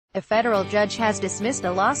A federal judge has dismissed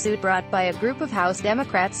a lawsuit brought by a group of House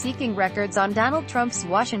Democrats seeking records on Donald Trump's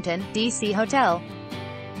Washington, D.C. hotel.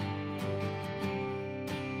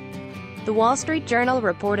 The Wall Street Journal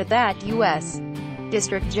reported that U.S.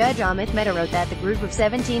 District Judge Amit Mehta wrote that the group of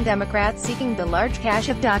 17 Democrats seeking the large cache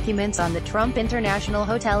of documents on the Trump International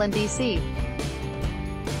Hotel in D.C.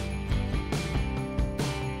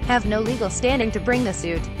 have no legal standing to bring the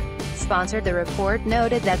suit. Sponsored, the report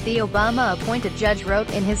noted that the Obama-appointed judge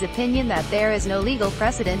wrote in his opinion that there is no legal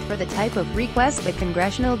precedent for the type of request the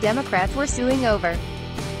congressional Democrats were suing over.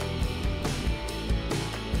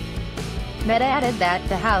 Mehta added that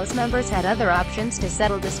the House members had other options to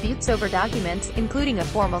settle disputes over documents, including a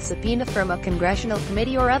formal subpoena from a congressional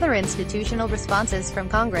committee or other institutional responses from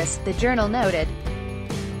Congress, the Journal noted.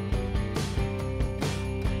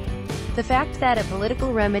 The fact that a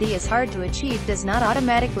political remedy is hard to achieve does not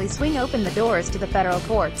automatically swing open the doors to the federal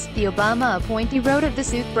courts, the Obama appointee wrote of the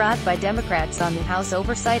suit brought by Democrats on the House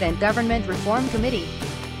Oversight and Government Reform Committee.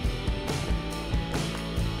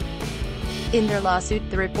 In their lawsuit,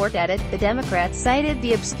 the report added, the Democrats cited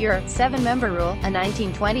the obscure seven-member rule, a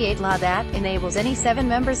 1928 law that enables any 7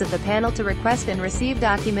 members of the panel to request and receive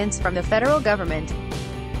documents from the federal government.